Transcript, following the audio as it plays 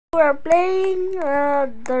We're playing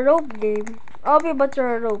the rope game. Obby, but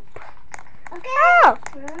you're a rope. Okay. Oh!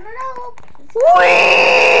 We're on a rope.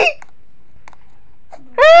 Whee!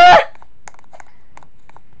 Ah!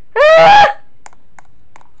 Ah!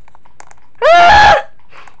 Ah!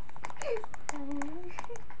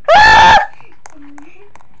 Ah!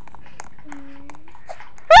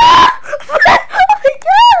 Oh my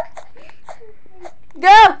God!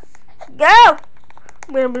 Go! Go!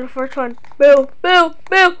 I'm gonna be the first one. Boo! Boo!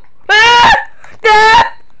 Boo! Ah!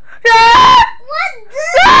 Ah! Ah! What the?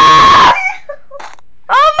 Ah!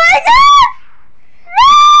 Oh my God!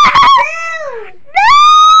 No!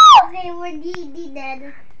 Okay, we're Didi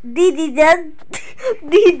dead. Didi dead.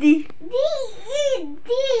 Didi.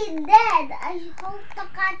 Didi dead. I hope the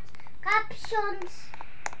captions.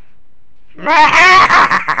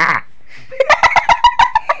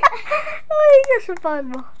 Ay, kasapahan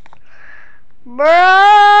mo.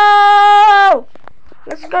 Bro!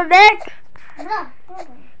 Let's go next. Bro,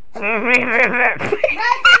 it's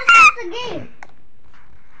the game.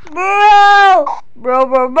 Bro! Bro,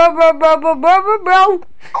 bro, bro, bro, bro, bro, bro, bro, bro.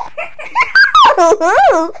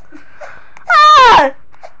 Ah!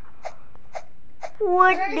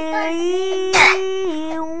 What do you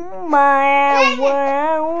my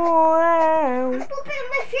wow? I'm pooping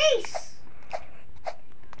my face.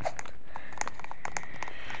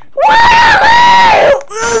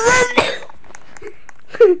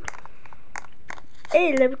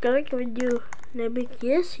 Hey, let me connect with you. Let me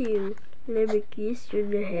kiss you. Let me kiss you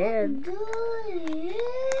in the head. Do you?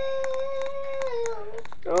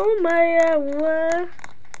 Oh my wow.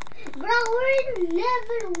 Bro, we're in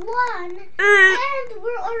level 1 and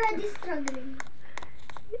we're already struggling.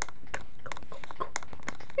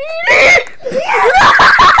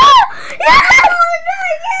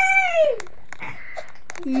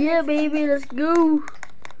 Yeah, baby, let's go.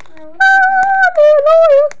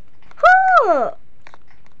 Huh.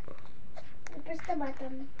 Press the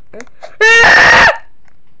button.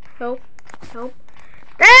 Help, help.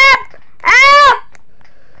 Help! Help!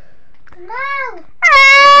 No!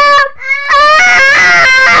 Help!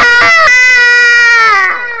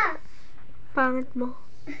 Ah! Pangit mo.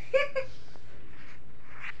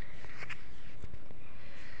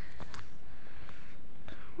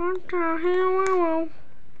 What the hell?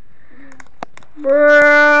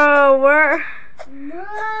 Bro, where?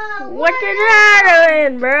 Bro, What did I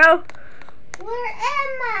doing, bro? where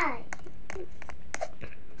am I?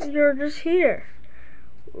 You're just here.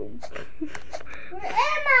 Where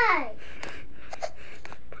am I?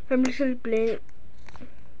 I'm just playing.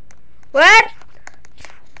 What?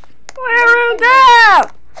 Where will you go?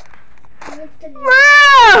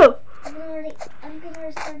 Bro! I'm gonna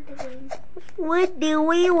restart the game. What do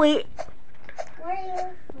we wait? Where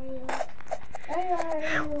are you? Where are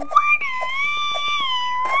you?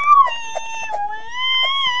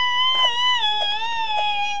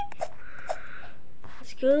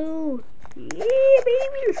 Let's go. Yeah,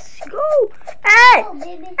 baby, let's go. Hey! Oh,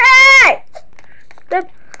 baby. Hey! Step.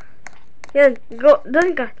 Yan, go.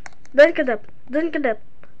 Doon ka. Doon ka up. Doon ka up.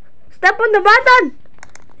 Step on the button.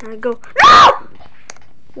 Now go. No!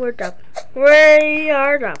 We're up. We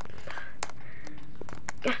are up.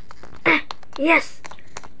 Yes.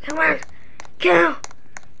 Come on. Go.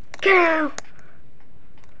 Go.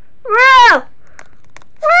 Whoa!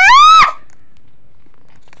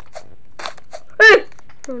 Hey!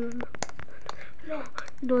 No, no, no. No.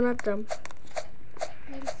 Do not jump.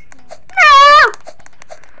 Let's go. No!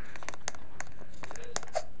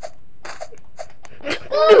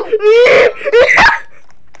 Oh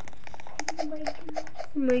Oh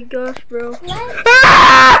my gosh, bro. Like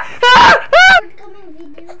upcoming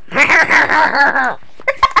video.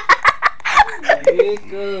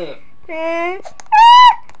 Wake up.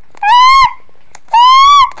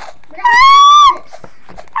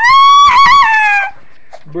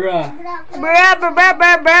 Bruh. Bro, bro, bro,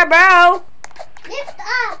 bro, bro, bro. Lift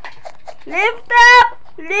up. Lift up.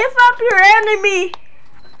 Lift up your enemy.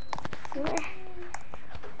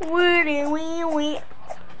 Woody, wee, wee.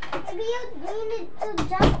 Maybe you need to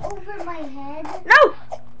jump over my head. No!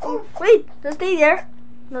 Oh, wait, just stay there.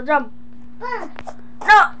 No jump. Pa.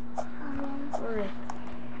 No! Okay.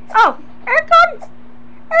 Oh, aircon!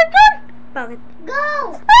 Aircon! Bakit?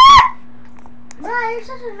 Go! Ah! Bro, you're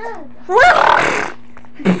such a nerd.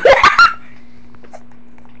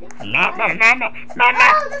 Mama, Oh,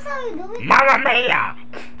 that's how you do it? Mama mia.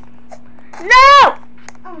 No!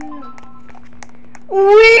 Oh, no.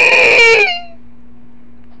 Wee!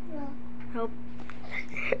 No. Help.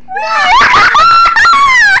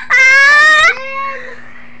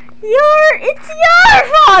 It's your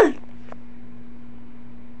fault!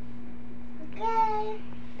 Okay.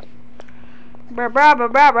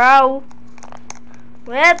 Bro.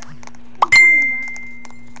 Wait.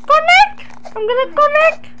 Connect. I'm gonna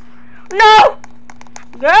connect. No.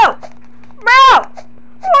 Go. Bro.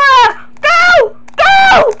 Go. Go.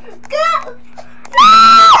 Go!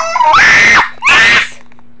 Yes.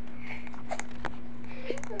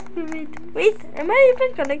 Wait. Am I even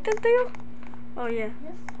connected to you? Oh yeah.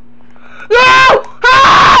 No.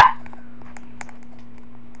 Ah!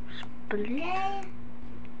 Split.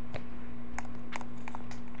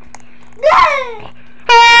 Okay.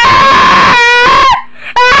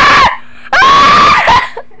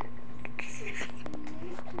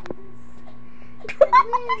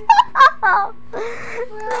 Oh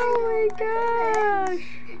my gosh.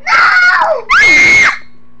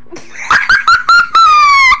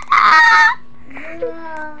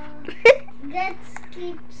 Let's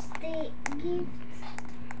keep stay gift.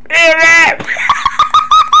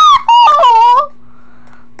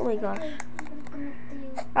 Oh my gosh.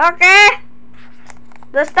 Okay.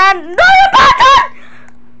 The stand. No, the button!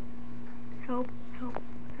 Help.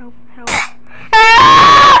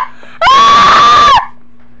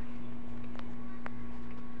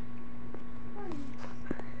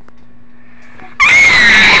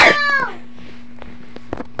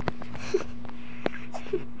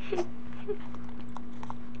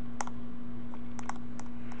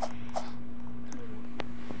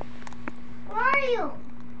 Where are you?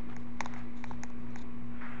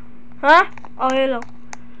 Huh? Oh, hello.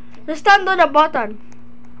 Just stand on the button.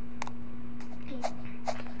 Okay.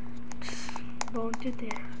 Don't you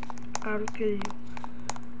dare. I'll kill you.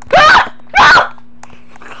 Ah! No!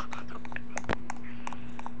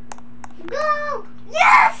 Go!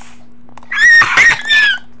 Yes!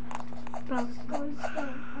 Stop. Go.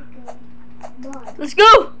 Okay. Ball. Let's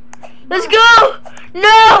go! Let's go! No!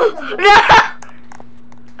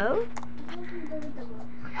 Oh?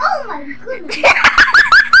 Oh my goodness!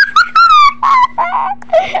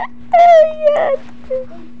 Yes. Take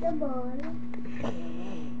the ball.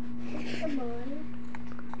 Take the ball.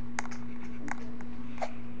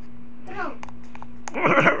 Throw.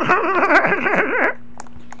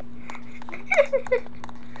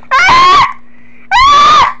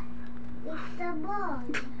 Take the ball.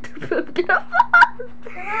 Throw.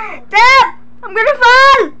 Dad! I'm gonna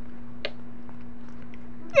fall!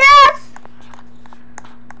 Yes!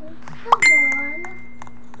 Take the ball. Take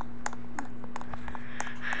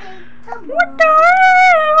the ball. What the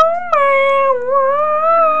hell?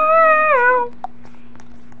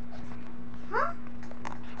 Huh?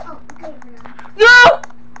 Oh, okay. Go!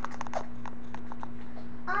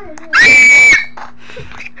 Oh,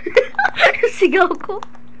 Sigaw ko.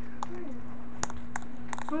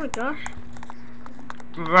 Oh my gosh.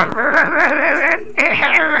 Bro,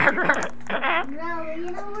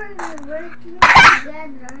 you know we're working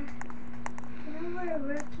together. You know we're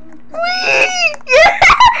working together.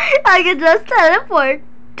 I can just teleport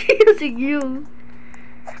using you.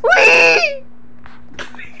 Whee!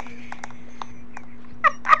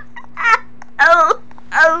 Oh.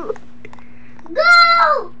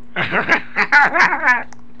 Go!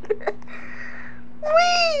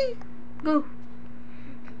 Whee! Go.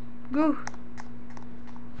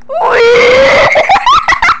 Whee!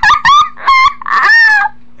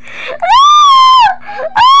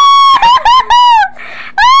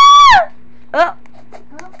 Oh.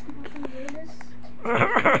 Oh, I can do this.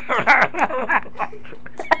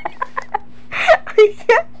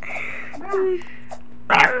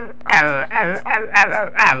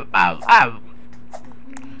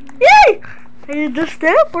 Yay! I just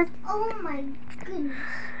teleport. Oh my goodness.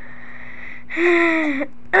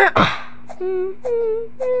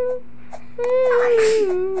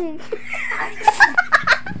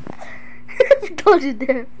 Told you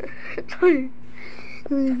there. Told you.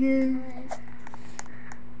 Okay.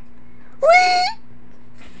 Whee!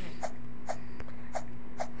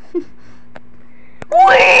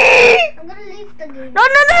 Whee! I'm gonna leave the game. No!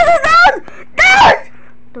 Don't!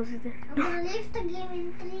 Don't sit there. I'm gonna leave the game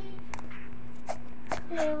in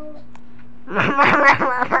 3, 2.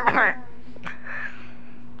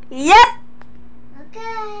 Yep.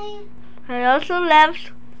 Okay. I also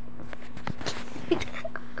left. In the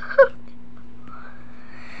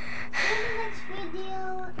next video.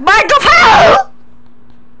 Bye, go hell!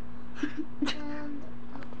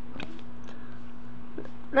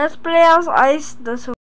 And Let's play as ice.